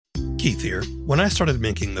Keith here. When I started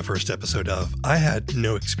making the first episode of, I had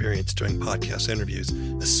no experience doing podcast interviews,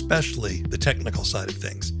 especially the technical side of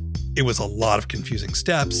things. It was a lot of confusing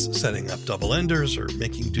steps, setting up double enders or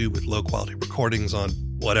making do with low quality recordings on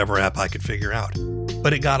whatever app I could figure out.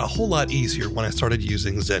 But it got a whole lot easier when I started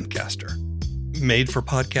using Zencastr. Made for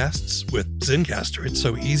podcasts, with Zencastr, it's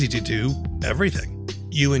so easy to do everything.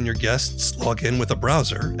 You and your guests log in with a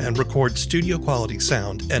browser and record studio quality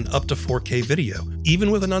sound and up to 4K video,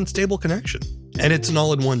 even with an unstable connection. And it's an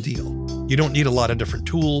all-in-one deal. You don't need a lot of different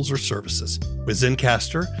tools or services. With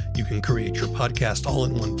Zencastr, you can create your podcast all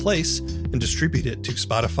in one place and distribute it to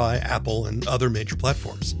Spotify, Apple, and other major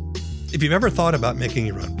platforms. If you've ever thought about making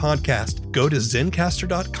your own podcast, go to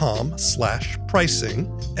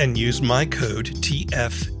zencastr.com/pricing and use my code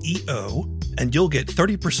TFEO, and you'll get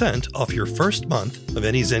 30% off your first month of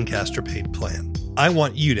any Zencastr paid plan. I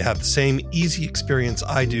want you to have the same easy experience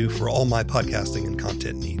I do for all my podcasting and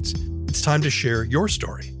content needs. It's time to share your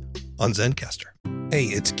story on Zencastr. Hey,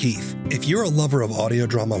 it's Keith. If you're a lover of audio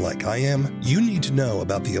drama like I am, you need to know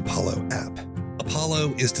about the Apollo app.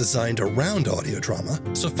 Apollo is designed around audio drama,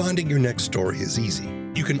 so finding your next story is easy.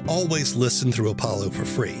 You can always listen through Apollo for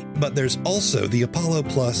free, but there's also the Apollo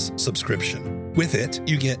Plus subscription. With it,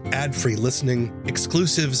 you get ad-free listening,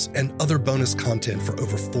 exclusives, and other bonus content for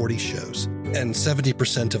over 40 shows. And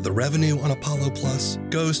 70% of the revenue on Apollo Plus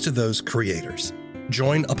goes to those creators.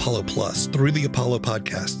 Join Apollo Plus through the Apollo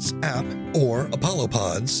Podcasts app or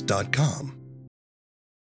apollopods.com.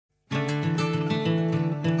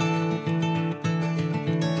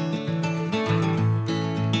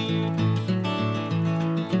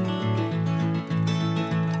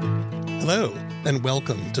 Hello, and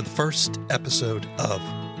welcome to the first episode of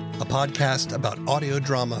a podcast about audio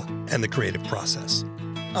drama and the creative process.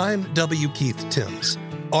 I'm W. Keith Timms,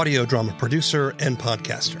 audio drama producer and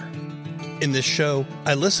podcaster. In this show,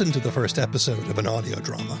 I listen to the first episode of an audio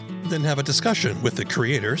drama, then have a discussion with the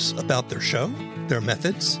creators about their show, their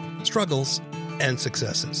methods, struggles, and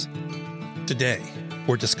successes. Today,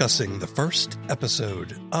 we're discussing the first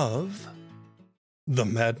episode of The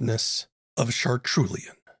Madness of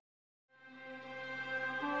Chartrulean.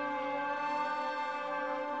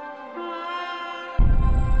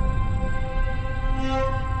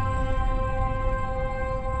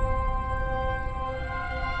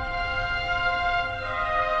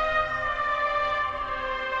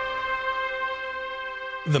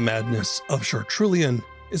 The Madness of Chartrulean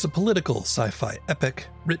is a political sci-fi epic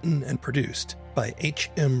written and produced by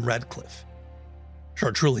H.M. Radcliffe.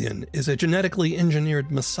 Chartrulean is a genetically engineered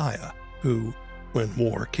messiah who, when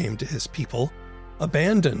war came to his people,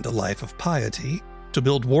 abandoned a life of piety to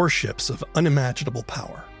build warships of unimaginable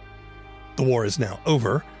power. The war is now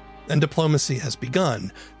over, and diplomacy has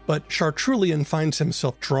begun, but Chartrulean finds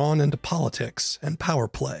himself drawn into politics and power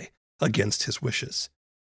play against his wishes.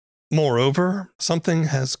 Moreover, something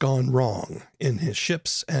has gone wrong in his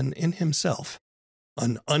ships and in himself.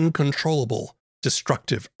 An uncontrollable,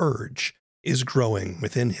 destructive urge is growing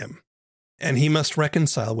within him, and he must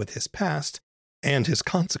reconcile with his past and his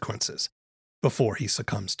consequences before he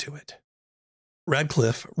succumbs to it.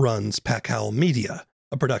 Radcliffe runs Pacowl Media,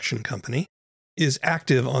 a production company, is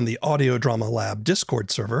active on the Audio Drama Lab Discord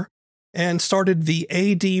server, and started the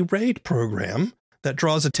AD Raid program that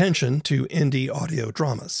draws attention to indie audio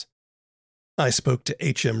dramas. I spoke to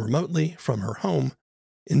HM remotely from her home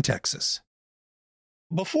in Texas.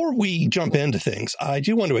 Before we jump into things, I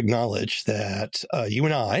do want to acknowledge that you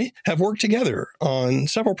and I have worked together on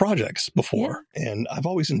several projects before, and I've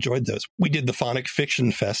always enjoyed those. We did the Phonic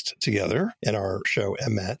Fiction Fest together in our show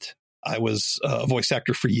Emmet. I was a voice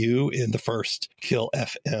actor for you in the first Kill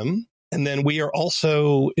FM. And then we are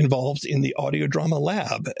also involved in the Audio Drama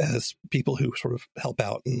Lab as people who sort of help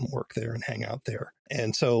out and work there and hang out there.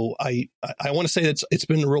 And so I want to say that it's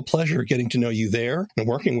been a real pleasure getting to know you there and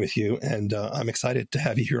working with you. And I'm excited to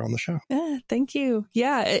have you here on the show. Yeah, thank you.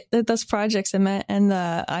 Yeah, those projects I met, and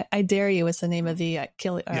the I Dare You was the name of the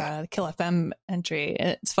Kill FM entry.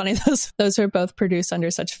 It's funny, those are both produced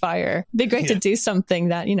under such fire. It'd be great to do something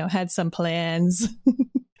that, had some plans.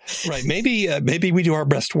 Right. Maybe we do our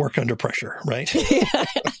best work under pressure, right? Yeah,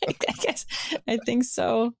 I think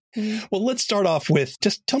so. Well, let's start off with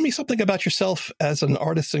just tell me something about yourself as an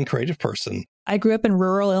artist and creative person. I grew up in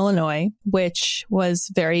rural Illinois, which was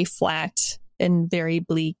very flat and very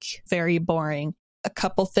bleak, very boring. A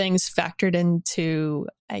couple things factored into,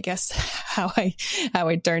 I guess, how I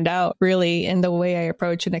turned out really, in the way I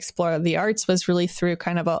approach and explore the arts was really through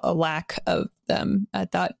kind of a lack of them. I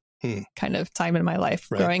thought kind of time in my life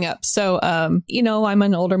growing up. So, I'm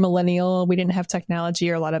an older millennial. We didn't have technology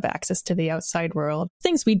or a lot of access to the outside world,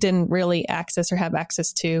 things we didn't really access or have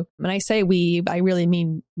access to. And I say we, I really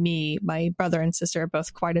mean me. My brother and sister are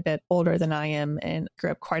both quite a bit older than I am and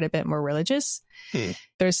grew up quite a bit more religious.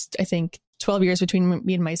 There's, I think, 12 years between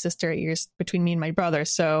me and my sister, 8 years between me and my brother.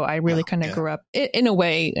 So I really kind of grew up in a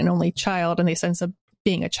way, an only child in the sense of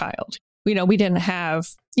being a child. We didn't have,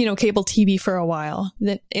 cable TV for a while.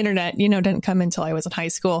 The internet, didn't come until I was in high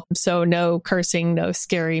school. So no cursing, no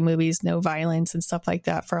scary movies, no violence and stuff like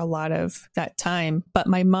that for a lot of that time. But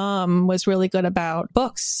my mom was really good about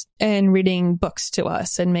books and reading books to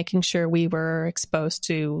us and making sure we were exposed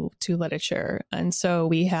to literature. And so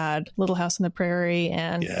we had Little House on the Prairie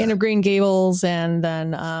and Anne of Green Gables and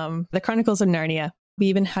then The Chronicles of Narnia. We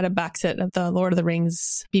even had a box set of the Lord of the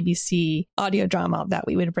Rings BBC audio drama that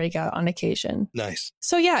we would break out on occasion. Nice.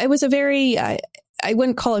 So it was a very, I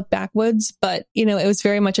wouldn't call it backwoods, but, it was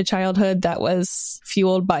very much a childhood that was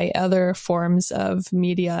fueled by other forms of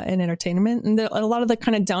media and entertainment. And a lot of the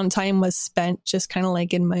kind of downtime was spent just kind of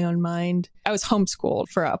like in my own mind. I was homeschooled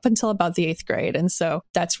for up until about the 8th grade. And so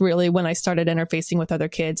that's really when I started interfacing with other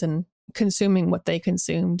kids and consuming what they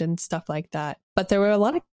consumed and stuff like that. But there were a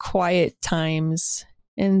lot of quiet times.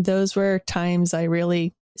 And those were times I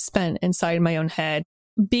really spent inside my own head.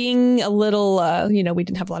 Being a little, we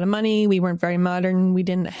didn't have a lot of money. We weren't very modern. We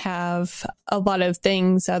didn't have a lot of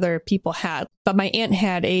things other people had. But my aunt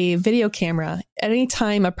had a video camera. At any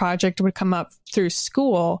time a project would come up through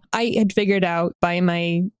school, I had figured out by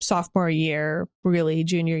my sophomore year, really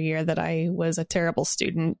junior year, that I was a terrible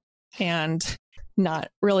student and not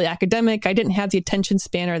really academic. I didn't have the attention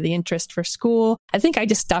span or the interest for school. I think I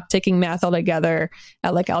just stopped taking math altogether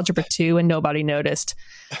at like algebra 2 and nobody noticed.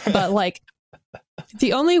 But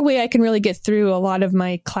the only way I can really get through a lot of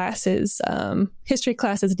my classes, history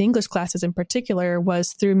classes and English classes in particular,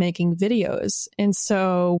 was through making videos. And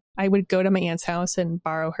so I would go to my aunt's house and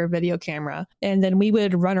borrow her video camera. And then we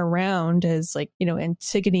would run around as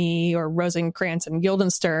Antigone or Rosencrantz and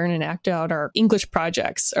Guildenstern and act out our English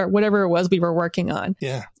projects or whatever it was we were working on.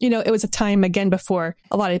 Yeah. It was a time, again, before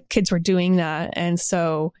a lot of kids were doing that. And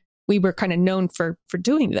so we were kind of known for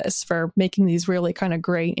doing this, for making these really kind of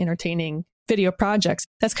great, entertaining video projects.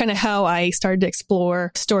 That's kind of how I started to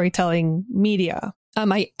explore storytelling media.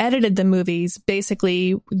 I edited the movies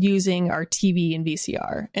basically using our TV and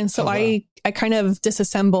VCR. And so I kind of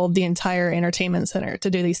disassembled the entire entertainment center to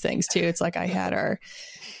do these things too. It's like I had our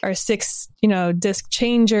 6, disc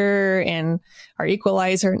changer and our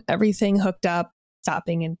equalizer and everything hooked up,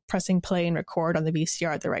 stopping and pressing play and record on the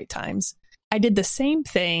VCR at the right times. I did the same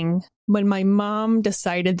thing when my mom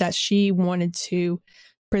decided that she wanted to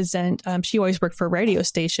present. She always worked for radio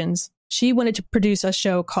stations. She wanted to produce a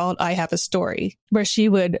show called I Have a Story, where she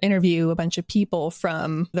would interview a bunch of people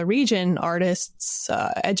from the region, artists,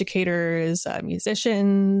 educators,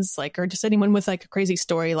 musicians, or just anyone with a crazy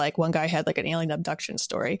story. Like one guy had an alien abduction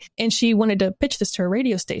story, and she wanted to pitch this to a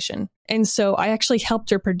radio station. And so I actually helped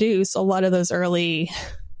her produce a lot of those early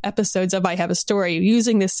episodes of I Have a Story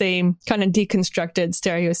using the same kind of deconstructed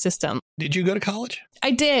stereo system. Did you go to college? I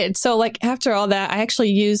did. So after all that, I actually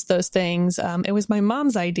used those things. It was my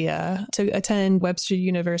mom's idea to attend Webster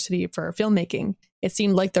University for filmmaking. It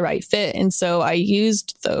seemed like the right fit. And so I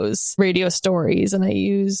used those radio stories and I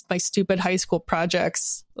used my stupid high school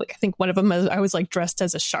projects. I think one of them, I was dressed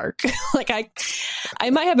as a shark. I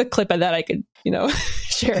might have a clip of that I could,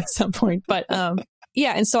 share at some point. But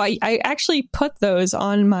yeah. And so I actually put those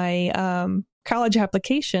on my college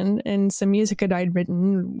application and some music that I'd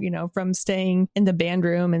written, from staying in the band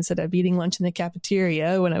room instead of eating lunch in the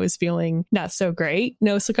cafeteria when I was feeling not so great.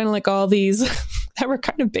 So kind of all these that were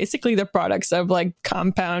kind of basically the products of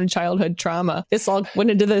compound childhood trauma. This all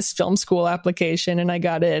went into this film school application and I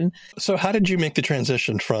got in. So how did you make the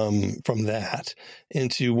transition from that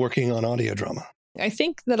into working on audio drama? I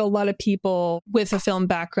think that a lot of people with a film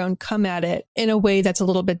background come at it in a way that's a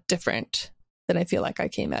little bit different than I feel like I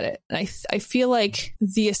came at it. And I feel like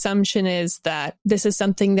the assumption is that this is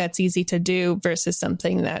something that's easy to do versus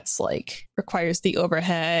something that's requires the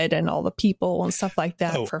overhead and all the people and stuff like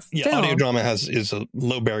that for film. Audio drama is a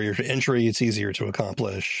low barrier to entry. It's easier to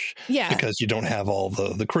accomplish because you don't have all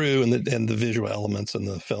the crew and the visual elements in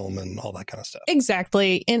the film and all that kind of stuff.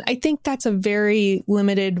 Exactly. And I think that's a very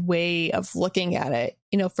limited way of looking at it,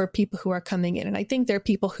 for people who are coming in. And I think there are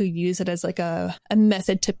people who use it as a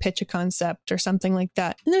method to pitch a concept or something like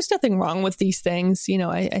that. And there's nothing wrong with these things.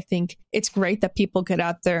 I think it's great that people get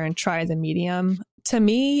out there and try the medium. To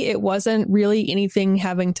me, it wasn't really anything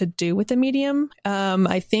having to do with the medium.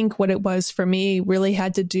 I think what it was for me really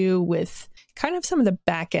had to do with kind of some of the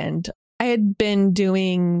back end. I had been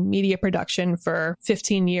doing media production for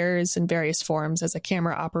 15 years in various forms as a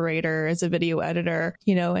camera operator, as a video editor,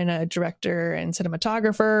 and a director and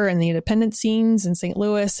cinematographer in the independent scenes in St.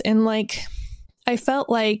 Louis. And I felt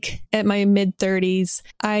like at my mid-30s,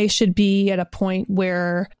 I should be at a point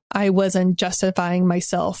where I wasn't justifying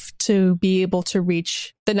myself to be able to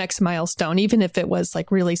reach the next milestone, even if it was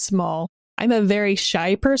really small. I'm a very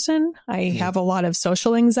shy person. I have a lot of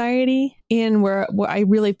social anxiety, and where I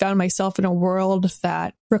really found myself in a world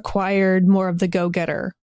that required more of the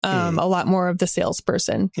go-getter, a lot more of the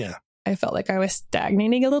salesperson. Yeah. I felt like I was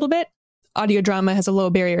stagnating a little bit. Audio drama has a low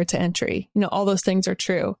barrier to entry. All those things are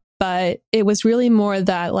true. But it was really more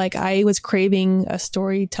that I was craving a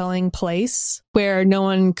storytelling place where no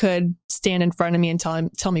one could stand in front of me and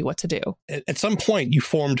tell me what to do. At some point, you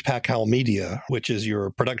formed Pack Howell Media, which is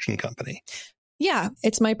your production company. Yeah,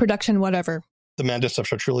 it's my production, whatever. The Madness of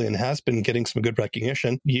Chartrulean has been getting some good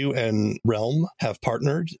recognition. You and Realm have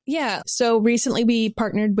partnered. Yeah. So recently we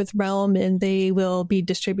partnered with Realm, and they will be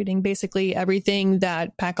distributing basically everything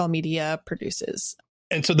that Pack Howell Media produces.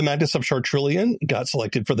 And so the Madness of Chartrulean got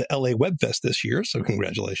selected for the LA Web Fest this year. So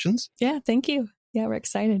congratulations. Yeah, thank you. Yeah, we're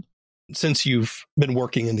excited. Since you've been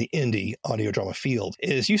working in the indie audio drama field,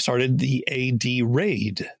 you started the AD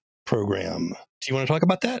Raid program. Do you want to talk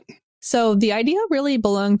about that? So the idea really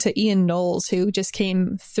belonged to Ian Knowles, who just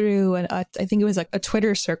came through, and I think it was a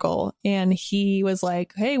Twitter circle. And he was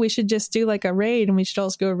like, hey, we should just do a raid, and we should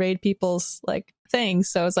also go raid people's things.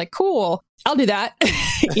 So I was like, cool, I'll do that.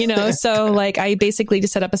 So I basically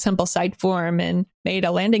just set up a simple site form and made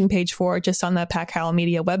a landing page for it just on the Pack Howell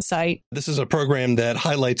Media website. This is a program that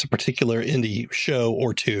highlights a particular indie show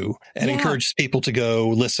or two and encourages people to go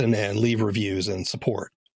listen and leave reviews and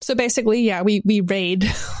support. So basically, we raid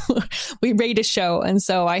a show. And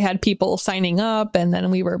so I had people signing up, and then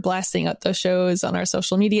we were blasting up those shows on our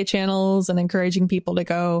social media channels and encouraging people to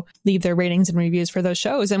go leave their ratings and reviews for those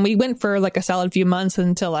shows. And we went for a solid few months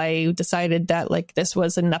until I decided that this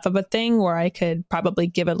was enough of a thing where I could probably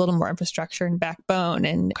give it a little more infrastructure and backbone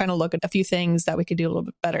and kind of look at a few things that we could do a little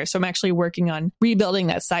bit better. So I'm actually working on rebuilding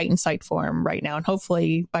that site and site form right now. And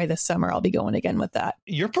hopefully by this summer, I'll be going again with that.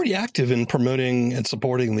 You're pretty active in promoting and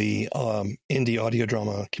supporting the indie audio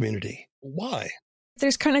drama community. Why?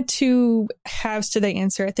 There's kind of two halves to the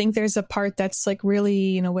answer. I think there's a part that's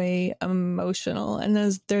really, in a way, emotional, and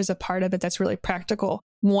there's a part of it that's really practical.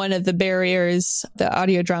 One of the barriers the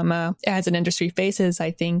audio drama as an industry faces,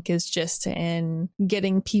 I think, is just in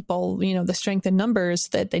getting people, the strength in numbers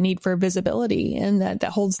that they need for visibility, and that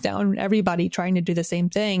holds down everybody trying to do the same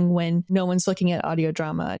thing when no one's looking at audio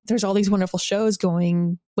drama. There's all these wonderful shows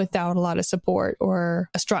going without a lot of support or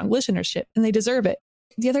a strong listenership, and they deserve it.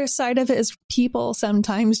 The other side of it is people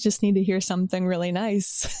sometimes just need to hear something really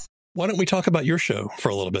nice. Why don't we talk about your show for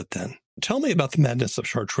a little bit then? Tell me about the Madness of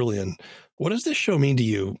Chartrulean. What does this show mean to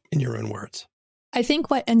you in your own words? I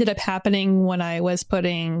think what ended up happening when I was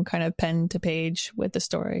putting kind of pen to page with the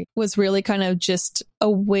story was really kind of just a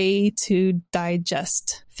way to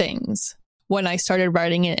digest things. When I started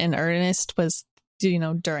writing it in earnest was,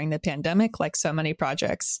 during the pandemic, like so many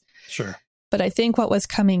projects. Sure. But I think what was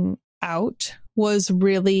coming out was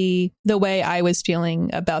really the way I was feeling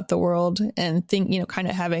about the world, and kind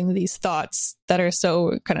of having these thoughts that are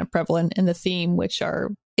so kind of prevalent in the theme, which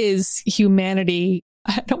is humanity.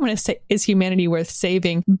 I don't want to say, is humanity worth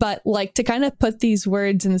saving, but to kind of put these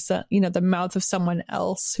words in the mouth of someone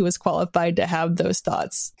else who is qualified to have those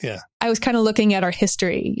thoughts. Yeah. I was kind of looking at our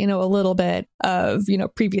history, a little bit of,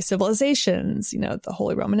 previous civilizations, the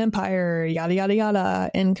Holy Roman Empire, yada, yada,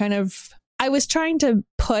 yada, and kind of I was trying to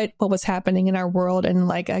put what was happening in our world in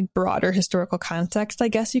a broader historical context, I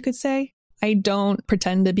guess you could say. I don't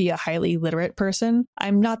pretend to be a highly literate person.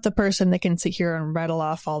 I'm not the person that can sit here and rattle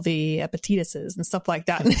off all the epictetuses and stuff like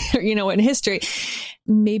that, in history.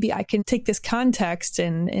 Maybe I can take this context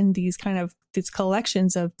and these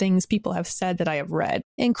collections of things people have said that I have read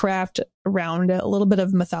and craft around a little bit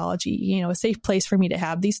of mythology, a safe place for me to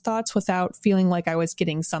have these thoughts without feeling like I was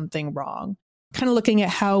getting something wrong. Kind of looking at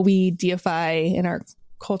how we deify in our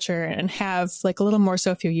culture and have a little more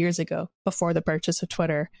so a few years ago before the purchase of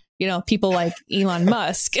Twitter, people like Elon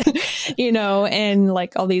Musk, and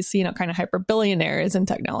all these, kind of hyper billionaires and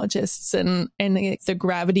technologists and the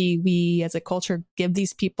gravity we as a culture give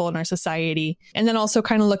these people in our society. And then also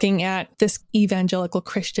kind of looking at this evangelical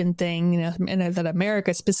Christian thing, and that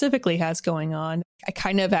America specifically has going on. I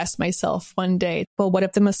kind of asked myself one day, well, what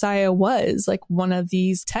if the Messiah was one of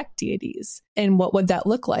these tech deities? And what would that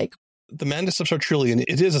look like? The Madness of Chartrulean,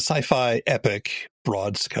 it is a sci-fi epic,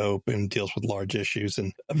 broad scope, and deals with large issues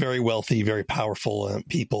and very wealthy, very powerful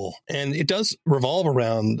people. And it does revolve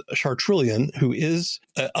around Chartrulean, who is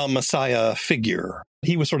a messiah figure.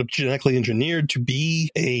 He was sort of genetically engineered to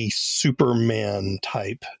be a Superman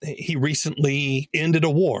type. He recently ended a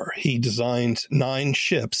war. He designed 9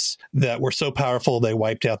 ships that were so powerful they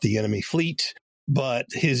wiped out the enemy fleet. But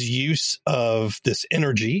his use of this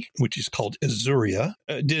energy, which is called Azuria,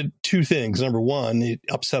 did 2 things. Number one, it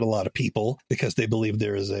upset a lot of people because they believe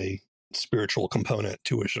there is a spiritual component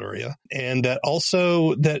to Azuria. And that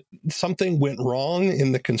also that something went wrong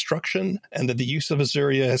in the construction and that the use of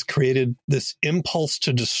Azuria has created this impulse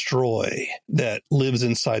to destroy that lives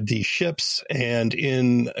inside these ships and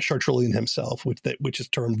in Chartrulean himself, which is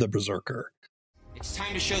termed the Berserker. It's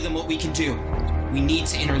time to show them what we can do. We need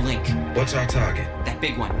to interlink. What's our target? That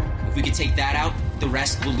big one. If we can take that out, the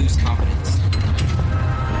rest will lose confidence.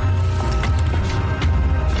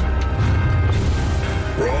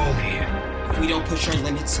 We're all here. If we don't push our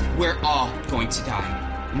limits, we're all going to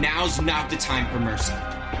die. Now's not the time for mercy.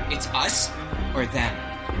 It's us or them.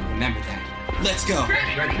 Remember that. Let's go.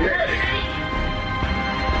 Ready.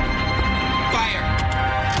 Fire!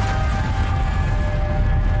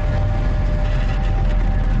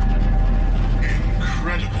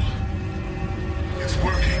 Incredible. It's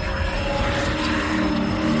working.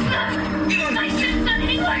 My ship's not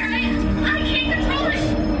anywhere. I can't control it.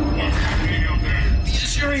 What's happening out there? The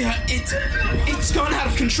Azuria, it's gone out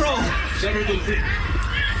of control. Sever the thing.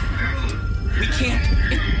 We can't.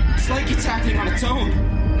 It's like it's acting on its own.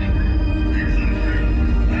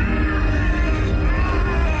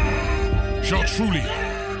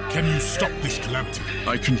 Chartrulean, can you stop this calamity?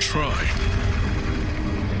 I can try.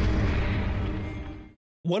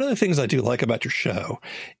 One of the things I do like about your show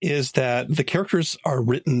is that the characters are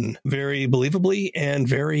written very believably and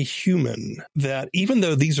very human, that even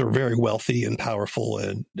though these are very wealthy and powerful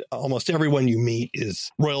and almost everyone you meet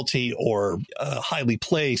is royalty or highly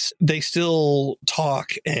placed, they still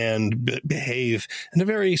talk and behave in a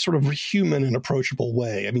very sort of human and approachable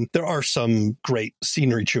way. I mean, there are some great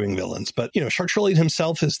scenery chewing villains, but, Chartrulean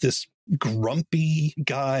himself is this grumpy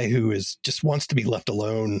guy who just wants to be left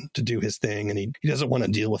alone to do his thing, and he doesn't want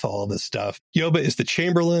to deal with all this stuff. Yoba is the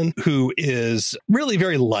Chamberlain, who is really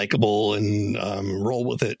very likable and roll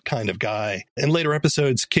with it kind of guy. In later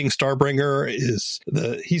episodes, King Starbringer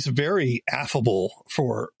he's very affable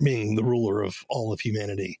for being the ruler of all of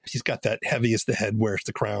humanity. He's got that heavy as the head wears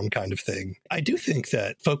the crown kind of thing. I do think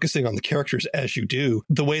that focusing on the characters as you do,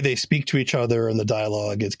 the way they speak to each other and the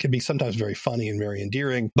dialogue, it can be sometimes very funny and very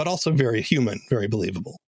endearing, but also very human, very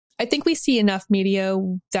believable. I think we see enough media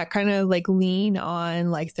that kind of lean on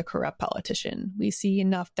the corrupt politician. We see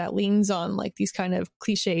enough that leans on these kind of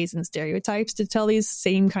cliches and stereotypes to tell these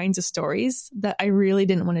same kinds of stories that I really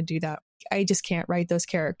didn't want to do that. I just can't write those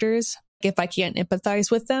characters. If I can't empathize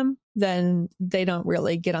with them, then they don't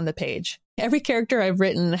really get on the page. Every character I've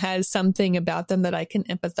written has something about them that I can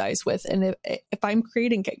empathize with. And if I'm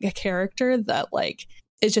creating a character that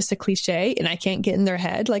it's just a cliche and I can't get in their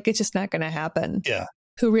head, it's just not going to happen. Yeah.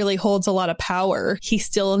 Who really holds a lot of power. He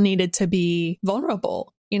still needed to be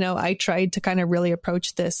vulnerable. I tried to kind of really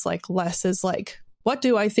approach this less as what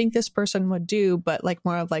do I think this person would do? But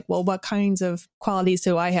more of well, what kinds of qualities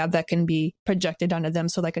do I have that can be projected onto them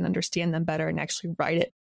so I can understand them better and actually write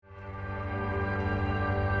it?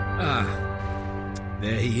 Ah,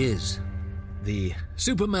 there he is. The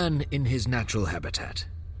Superman in his natural habitat.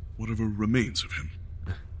 Whatever remains of him.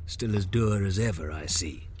 Still as dour as ever, I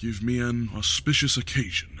see. Give me an auspicious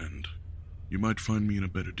occasion, and you might find me in a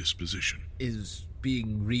better disposition. Is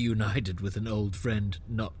being reunited with an old friend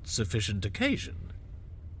not sufficient occasion?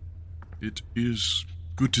 It is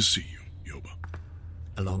good to see you, Yoba.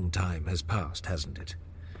 A long time has passed, hasn't it?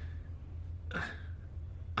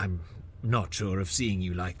 I'm not sure if seeing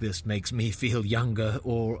you like this makes me feel younger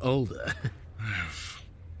or older. I have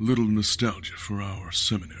little nostalgia for our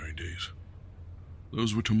seminary days.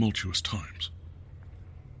 Those were tumultuous times.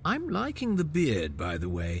 I'm liking the beard, by the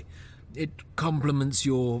way. It complements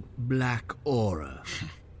your black aura.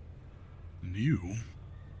 And you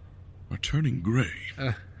are turning grey.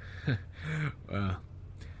 Well,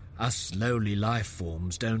 us lowly life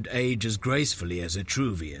forms don't age as gracefully as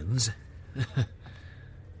Etruvians.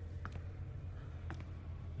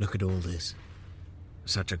 Look at all this.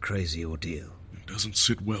 Such a crazy ordeal. It doesn't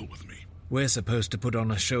sit well with me. We're supposed to put on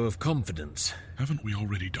a show of confidence. Haven't we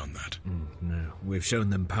already done that? No, we've shown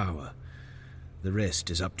them power. The rest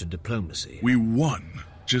is up to diplomacy. We won.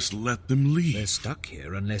 Just let them leave. They're stuck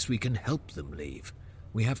here unless we can help them leave.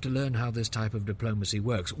 We have to learn how this type of diplomacy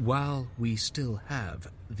works while we still have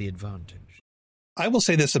the advantage. I will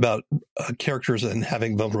say this about characters and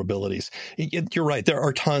having vulnerabilities. You're right. There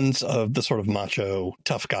are tons of the sort of macho,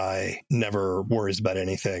 tough guy, never worries about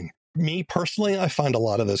anything. Me personally, I find a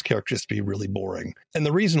lot of those characters to be really boring. And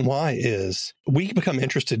the reason why is we become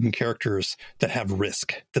interested in characters that have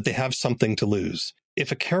risk, that they have something to lose.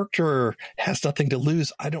 If a character has nothing to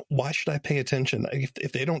lose, why should I pay attention?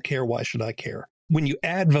 If they don't care, why should I care? When you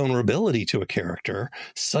add vulnerability to a character,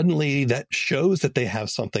 suddenly that shows that they have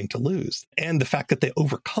something to lose. And the fact that they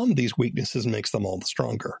overcome these weaknesses makes them all the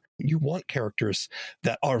stronger. You want characters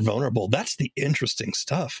that are vulnerable. That's the interesting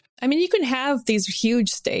stuff. I mean, you can have these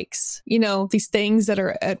huge stakes, these things that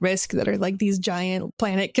are at risk, that are like these giant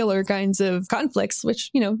planet killer kinds of conflicts,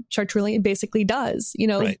 which, Chartrulean basically does,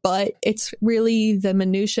 right. But it's really the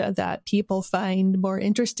minutia that people find more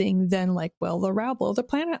interesting than like, well, the Rao blow the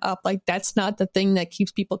planet up. Like, that's not the thing that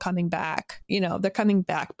keeps people coming back. They're coming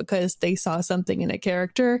back because they saw something in a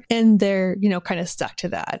character and they're, kind of stuck to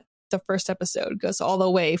that. The first episode goes all the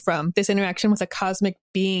way from this interaction with a cosmic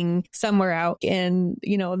being somewhere out in,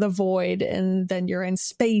 the void, and then you're in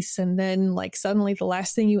space, and then like suddenly the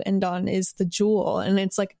last thing you end on is the jewel. And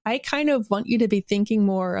it's like, I kind of want you to be thinking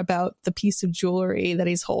more about the piece of jewelry that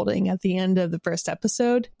he's holding at the end of the first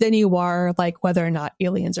episode than you are like whether or not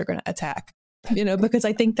aliens are going to attack. Because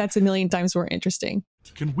I think that's a million times more interesting.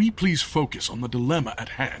 Can we please focus on the dilemma at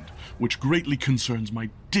hand, which greatly concerns my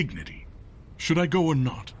dignity? Should I go or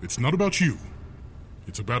not? It's not about you.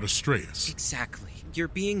 It's about Astreus. Exactly. You're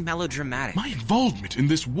being melodramatic. My involvement in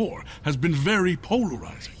this war has been very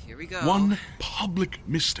polarizing. Here we go. One public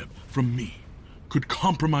misstep from me could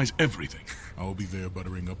compromise everything. I'll be there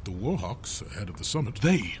buttering up the Warhawks ahead of the summit.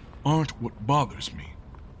 They aren't what bothers me.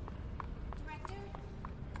 Director,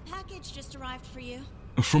 a package just arrived for you.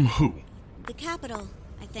 From who? The capital,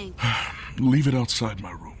 I think. Leave it outside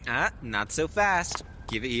my room. Not so fast.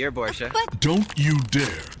 Give it here, Borsha. But Don't you dare.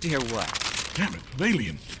 Dare what? Damn it,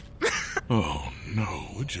 Valian. Oh, no.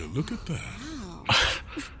 Would you look at that?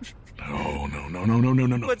 wow.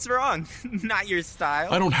 No. What's wrong? Not your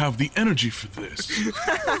style? I don't have the energy for this.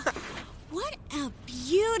 What a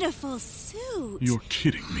beautiful suit. You're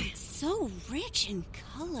kidding me. So rich in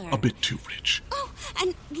color. A bit too rich. Oh,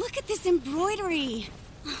 and look at this embroidery.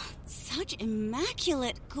 Such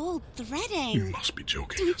immaculate gold threading. You must be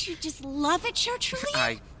joking. Don't you just love it, Chartrulean?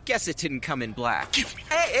 I guess it didn't come in black. Give me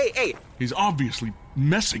that. Hey! He's obviously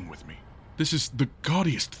messing with me. This is the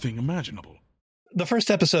gaudiest thing imaginable. The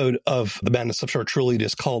first episode of The Madness of Chartrulean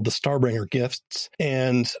is called The Starbringer Gifts,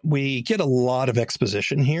 and we get a lot of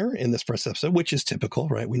exposition here in this first episode, which is typical,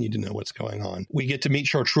 right? We need to know what's going on. We get to meet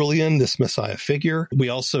Chartrulean, this messiah figure. We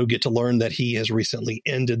also get to learn that he has recently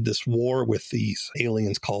ended this war with these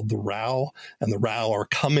aliens called the Rao, and the Rao are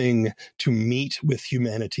coming to meet with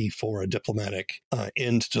humanity for a diplomatic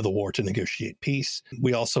end to the war to negotiate peace.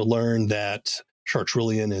 We also learn that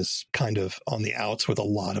Chartrulean is kind of on the outs with a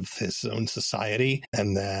lot of his own society,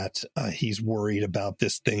 and that he's worried about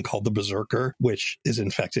this thing called the Berserker, which is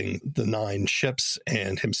infecting the 9 ships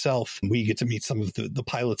and himself. We get to meet some of the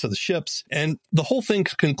pilots of the ships, and the whole thing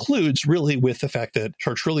concludes really with the fact that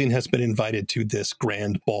Chartrulean has been invited to this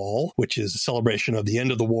grand ball, which is a celebration of the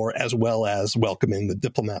end of the war, as well as welcoming the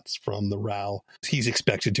diplomats from the Rao. He's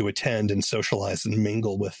expected to attend and socialize and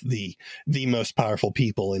mingle with the most powerful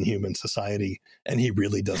people in human society. And he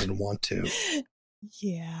really doesn't want to.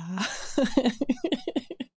 Yeah.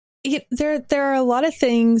 There are a lot of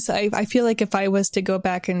things. I feel like if I was to go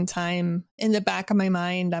back in time, in the back of my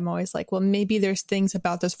mind, I'm always like, well, maybe there's things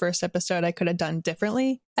about this first episode I could have done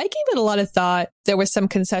differently. I gave it a lot of thought. There was some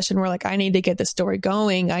concession where like, I need to get the story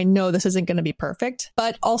going. I know this isn't going to be perfect.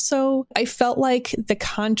 But also, I felt like the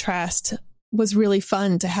contrast was really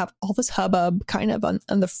fun to have all this hubbub kind of on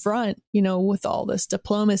the front, with all this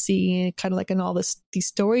diplomacy, kind of like in all these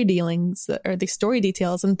story dealings or these story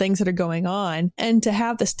details and things that are going on. And to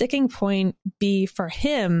have the sticking point be for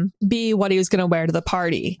him, be what he was going to wear to the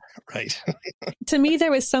party. Right. To me,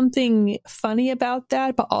 there was something funny about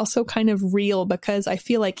that, but also kind of real, because I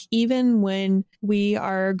feel like even when we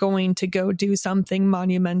are going to go do something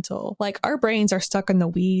monumental, like our brains are stuck in the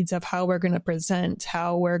weeds of how we're going to present,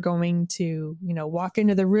 how we're going to, walk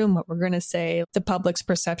into the room, what we're going to say, the public's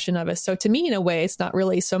perception of us. So to me, in a way, it's not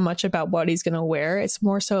really so much about what he's going to wear. It's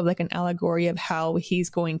more so like an allegory of how he's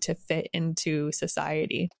going to fit into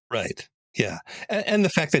society. Right. Yeah. And the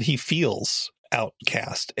fact that he feels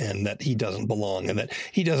outcast and that he doesn't belong and that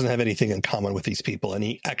he doesn't have anything in common with these people. And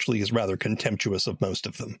he actually is rather contemptuous of most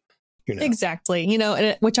of them. You know? Exactly.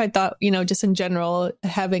 And which I thought, just in general,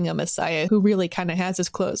 having a Messiah who really kind of has this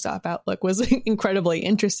closed off outlook was incredibly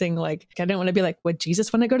interesting. Like, I didn't want to be like, would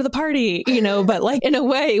Jesus want to go to the party? But like, in a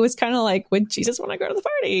way, it was kind of like, would Jesus want to go to the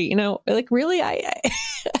party? Like, really, I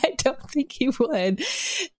don't think he would.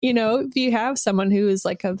 If you have someone who is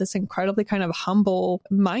like of this incredibly kind of humble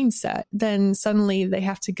mindset, then suddenly they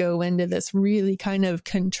have to go into this really kind of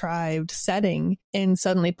contrived setting and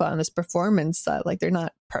suddenly put on this performance that like they're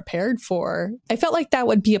not prepared for. I felt like that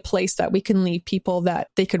would be a place that we can leave people that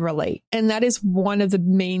they could relate. And that is one of the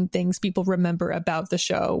main things people remember about the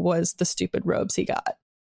show was the stupid robes he got.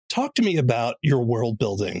 Talk to me about your world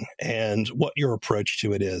building and what your approach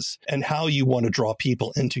to it is and how you want to draw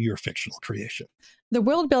people into your fictional creation. The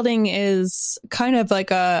world building is kind of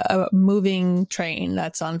like a moving train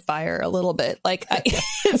that's on fire a little bit. Like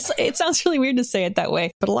it sounds really weird to say it that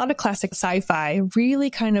way, but a lot of classic sci-fi really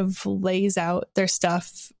kind of lays out their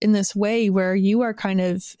stuff in this way where you are kind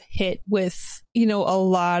of hit with, a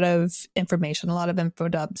lot of information, a lot of info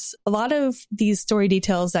dumps, a lot of these story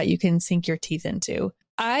details that you can sink your teeth into.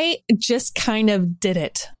 I just kind of did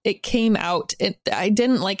it. It came out. I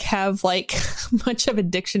didn't have much of a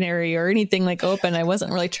dictionary or anything open. I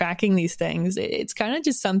wasn't really tracking these things. It's kind of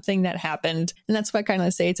just something that happened. And that's why I kind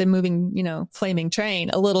of say it's a moving, flaming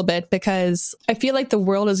train a little bit, because I feel like the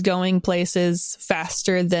world is going places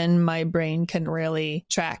faster than my brain can really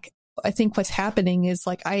track. I think what's happening is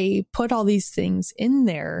I put all these things in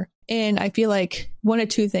there and I feel like one or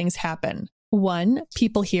two things happen. One,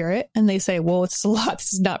 people hear it and they say, well, it's a lot.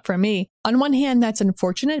 This is not for me. On one hand, that's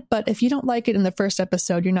unfortunate, but if you don't like it in the first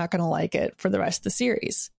episode, you're not going to like it for the rest of the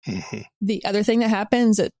series. Mm-hmm. The other thing that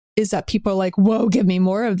happens is that people are like, whoa, give me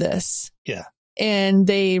more of this. Yeah. And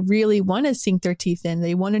they really want to sink their teeth in.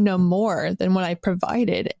 They want to know more than what I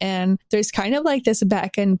provided. And there's kind of this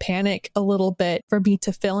back end panic a little bit for me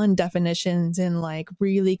to fill in definitions and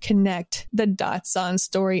really connect the dots on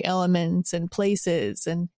story elements and places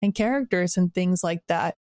and characters and things like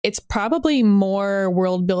that. It's probably more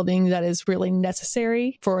world building that is really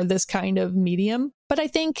necessary for this kind of medium. But I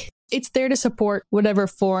think it's there to support whatever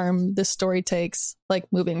form the story takes,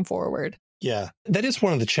 moving forward. Yeah, that is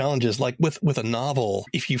one of the challenges. With a novel,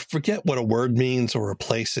 if you forget what a word means or a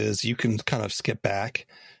place is, you can kind of skip back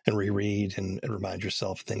and reread and remind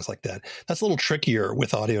yourself, things like that. That's a little trickier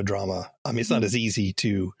with audio drama. I mean, it's not as easy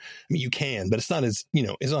to, you can, but it's not as,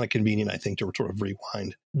 it's not convenient, I think, to sort of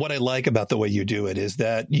rewind. What I like about the way you do it is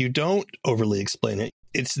that you don't overly explain it.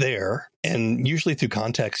 It's there. And usually through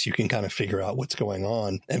context, you can kind of figure out what's going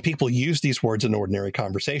on. And people use these words in ordinary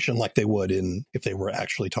conversation like they would if they were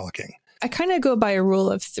actually talking. I kind of go by a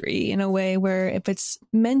rule of three in a way where if it's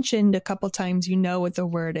mentioned a couple times, you know what the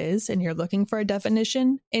word is and you're looking for a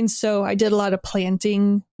definition. And so I did a lot of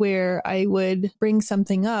planting where I would bring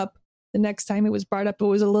something up. The next time it was brought up, it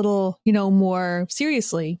was a little, more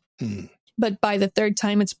seriously. But by the third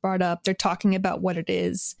time it's brought up, they're talking about what it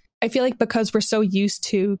is. I feel like because we're so used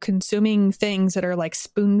to consuming things that are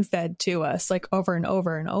spoon fed to us, over and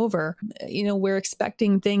over and over, we're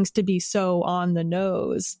expecting things to be so on the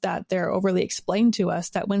nose that they're overly explained to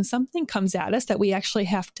us that when something comes at us that we actually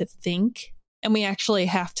have to think and we actually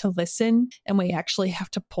have to listen and we actually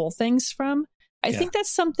have to pull things from. I think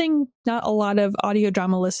that's something not a lot of audio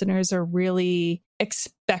drama listeners are really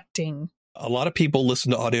expecting. A lot of people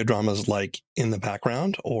listen to audio dramas in the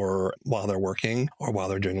background or while they're working or while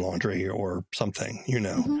they're doing laundry or something,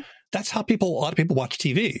 Mm-hmm. That's how a lot of people watch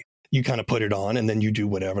TV. You kind of put it on and then you do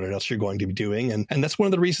whatever else you're going to be doing. And that's one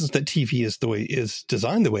of the reasons that TV is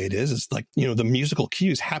designed the way it is. It's the musical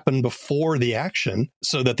cues happen before the action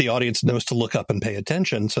so that the audience knows to look up and pay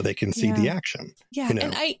attention so they can see the action. Yeah.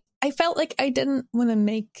 And I felt like I didn't want to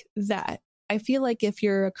make that. I feel like if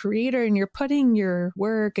you're a creator and you're putting your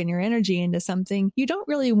work and your energy into something, you don't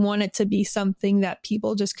really want it to be something that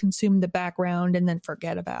people just consume in the background and then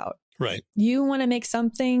forget about. Right. You want to make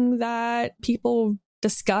something that people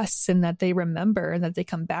discuss and that they remember and that they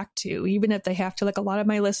come back to, even if they have to. A lot of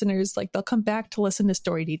my listeners, they'll come back to listen to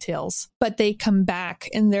story details, but they come back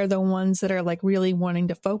and they're the ones that are really wanting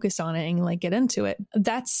to focus on it and get into it.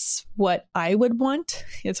 That's what I would want.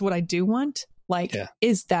 It's what I do want.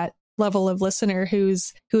 Is that level of listener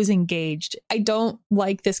who's engaged. I don't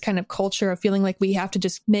like this kind of culture of feeling like we have to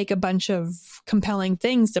just make a bunch of compelling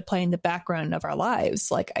things to play in the background of our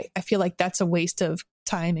lives. I feel like that's a waste of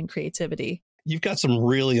time and creativity. You've got some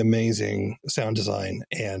really amazing sound design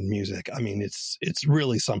and music. I mean, it's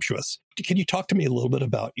really sumptuous. Can you talk to me a little bit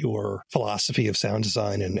about your philosophy of sound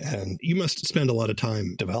design? And you must spend a lot of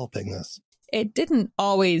time developing this. it didn't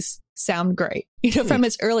always sound great. From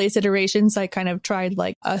its earliest iterations, I kind of tried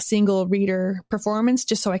like a single reader performance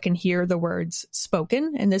just so I can hear the words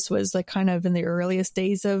spoken. And this was like kind of in the earliest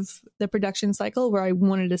days of the production cycle where I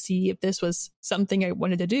wanted to see if this was something I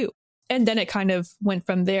wanted to do. And then it kind of went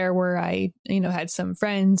from there where I, had some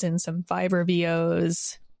friends and some Fiverr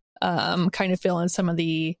VOs kind of fill in some of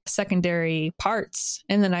the secondary parts.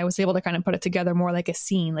 And then I was able to kind of put it together more like a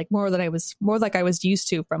scene, like more like I was used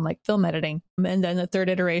to from like film editing. And then the third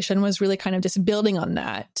iteration was really kind of just building on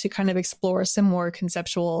that to kind of explore some more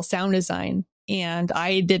conceptual sound design. And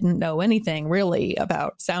I didn't know anything really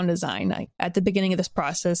about sound design. I, at the beginning of this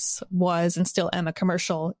process, was and still am a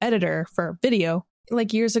commercial editor for video.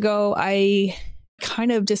 Like years ago, I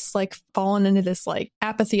kind of just like fallen into this like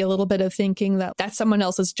apathy a little bit of thinking that that's someone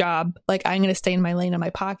else's job. Like I'm going to stay in my lane in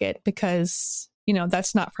my pocket because,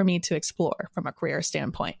 that's not for me to explore from a career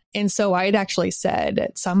standpoint. And so I'd actually said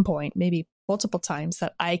at some point, maybe multiple times,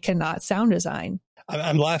 that I cannot sound design.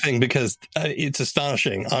 I'm laughing because it's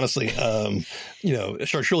astonishing, honestly.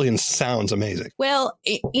 Chartrulean sounds amazing. Well,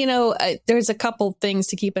 there's a couple things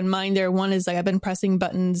to keep in mind there. One is I've been pressing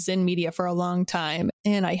buttons in media for a long time,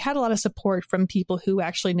 and I had a lot of support from people who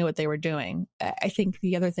actually knew what they were doing. I think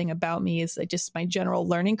the other thing about me is that just my general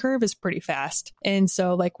learning curve is pretty fast. And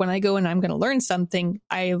so like when I go and I'm going to learn something,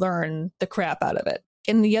 I learn the crap out of it.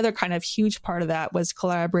 And the other kind of huge part of that was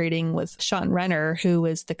collaborating with Sean Renner, who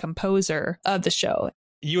is the composer of the show.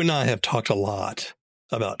 You and I have talked a lot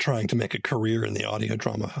about trying to make a career in the audio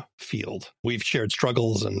drama field. We've shared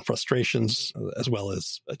struggles and frustrations, as well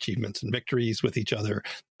as achievements and victories with each other.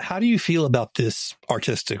 How do you feel about this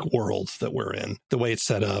artistic world that we're in, the way it's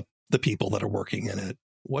set up, the people that are working in it?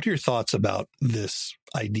 What are your thoughts about this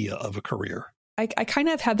idea of a career? I kind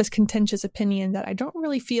of have this contentious opinion that I don't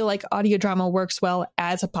really feel like audio drama works well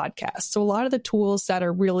as a podcast. So a lot of the tools that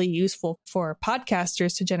are really useful for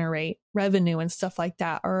podcasters to generate revenue and stuff like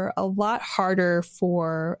that are a lot harder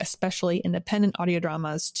for especially independent audio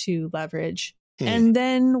dramas to leverage. And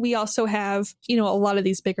then we also have, a lot of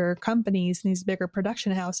these bigger companies and these bigger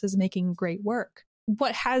production houses making great work.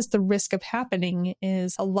 What has the risk of happening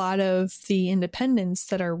is a lot of the independents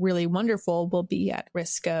that are really wonderful will be at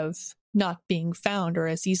risk of not being found or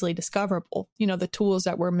as easily discoverable. The tools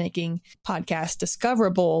that we're making podcasts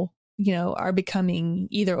discoverable, are becoming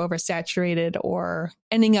either oversaturated or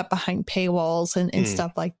ending up behind paywalls and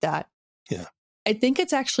stuff like that. Yeah. I think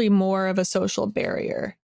it's actually more of a social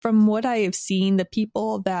barrier. From what I have seen, the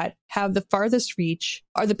people that have the farthest reach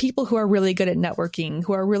are the people who are really good at networking,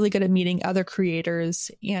 who are really good at meeting other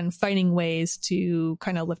creators and finding ways to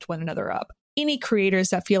kind of lift one another up. Any creators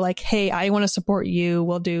that feel like, hey, I want to support you,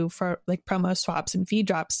 will do for like promo swaps and feed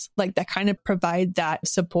drops, like that kind of provide that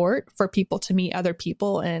support for people to meet other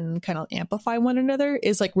people and kind of amplify one another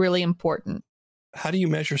is like really important. How do you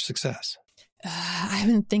measure success? I've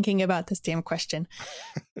been thinking about this damn question.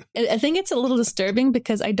 I think it's a little disturbing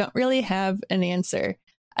because I don't really have an answer.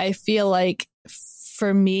 I feel like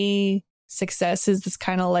for me, success is this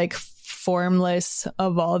kind of like formless,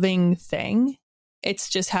 evolving thing. It's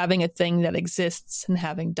just having a thing that exists and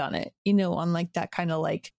having done it, on like that kind of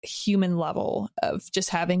like human level of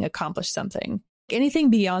just having accomplished something.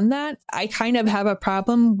 Anything beyond that, I kind of have a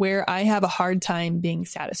problem where I have a hard time being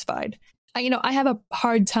satisfied. I have a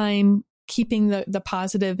hard time keeping the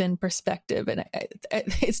positive in perspective. And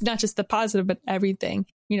it's not just the positive, but everything.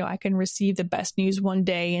 I can receive the best news one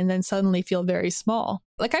day and then suddenly feel very small.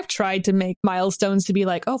 Like I've tried to make milestones to be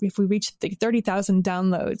like, oh, if we reach the 30,000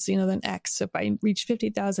 downloads, then X. If I reach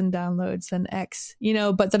 50,000 downloads, then X,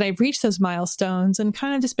 but then I've reached those milestones and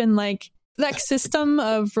kind of just been like, that system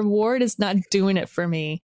of reward is not doing it for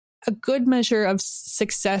me. A good measure of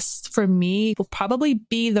success for me will probably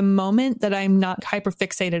be the moment that I'm not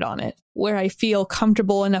hyperfixated on it, where I feel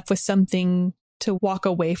comfortable enough with something to walk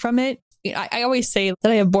away from it. I always say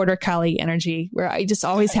that I have border collie energy, where I just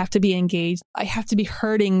always have to be engaged. I have to be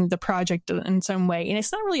hurting the project in some way. And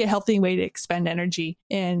it's not really a healthy way to expend energy.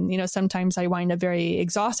 And, sometimes I wind up very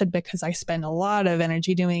exhausted because I spend a lot of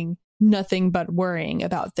energy doing nothing but worrying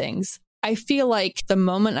about things. I feel like the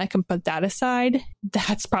moment I can put that aside,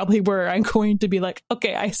 that's probably where I'm going to be like,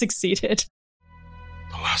 okay, I succeeded.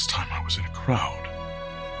 The last time I was in a crowd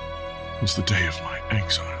was the day of my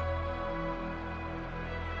exile.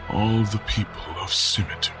 All the people of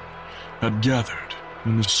Simitu had gathered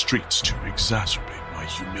in the streets to exacerbate my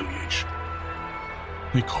humiliation.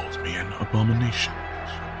 They called me an abomination.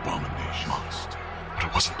 Monster. But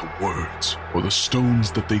it wasn't the words or the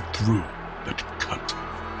stones that they threw that cut.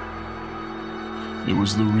 It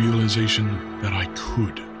was the realization that I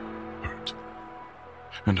could hurt.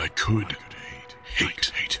 And I could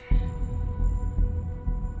hate.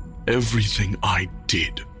 Everything I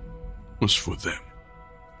did was for them,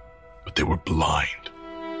 but they were blind.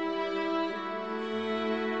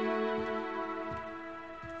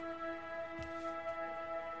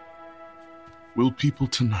 Will people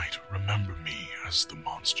tonight remember me as the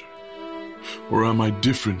monster? Or am I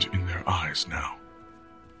different in their eyes now?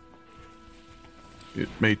 It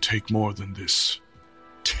may take more than this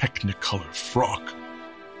technicolor frock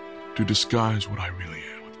to disguise what I really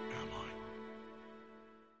am.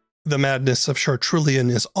 The Madness of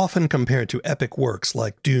Chartrulean is often compared to epic works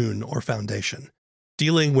like Dune or Foundation,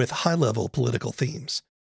 dealing with high-level political themes.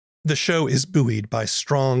 The show is buoyed by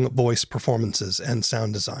strong voice performances and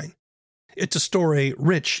sound design. It's a story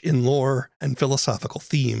rich in lore and philosophical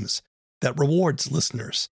themes that rewards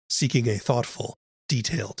listeners seeking a thoughtful,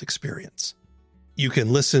 detailed experience. You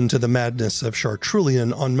can listen to The Madness of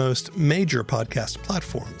Chartrulean on most major podcast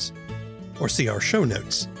platforms, or see our show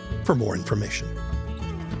notes for more information.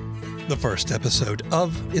 The first episode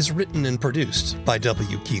of is written and produced by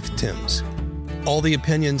W. Keith Timms. All the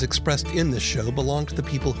opinions expressed in this show belong to the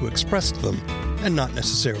people who expressed them, and not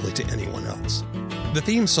necessarily to anyone else. The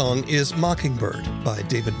theme song is Mockingbird by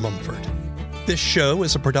David Mumford. This show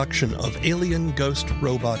is a production of Alien Ghost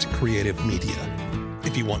Robot Creative Media.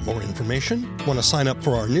 If you want more information, want to sign up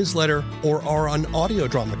for our newsletter, or are an audio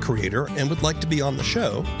drama creator and would like to be on the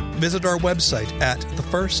show, visit our website at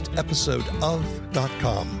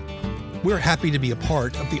thefirstepisodeof.com. We're happy to be a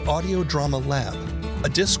part of the Audio Drama Lab, a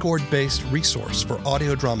Discord-based resource for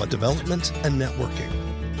audio drama development and networking.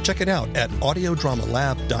 Check it out at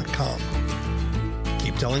audiodramalab.com.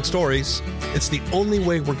 Keep telling stories. It's the only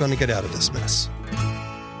way we're going to get out of this mess.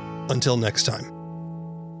 Until next time.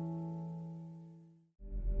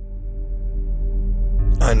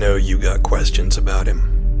 I know you got questions about him.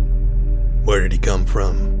 Where did he come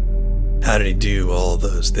from? How did he do all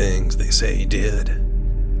those things they say he did?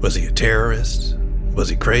 Was he a terrorist? Was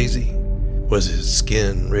he crazy? Was his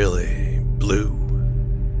skin really blue?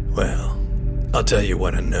 Well, I'll tell you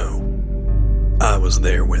what I know. I was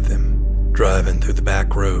there with him, driving through the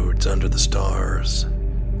back roads under the stars.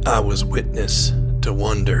 I was witness to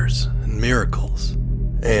wonders and miracles,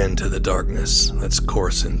 and to the darkness that's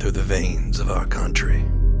coursing through the veins of our country.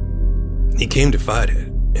 He came to fight it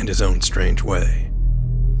in his own strange way,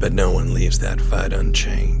 but no one leaves that fight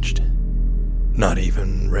unchanged. Not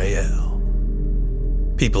even Rael.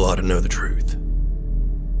 People ought to know the truth.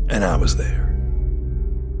 And I was there.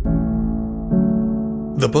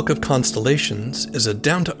 The Book of Constellations is a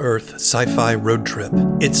down-to-earth sci-fi road trip.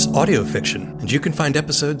 It's audio fiction, and you can find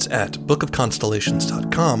episodes at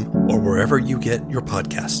bookofconstellations.com or wherever you get your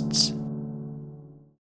podcasts.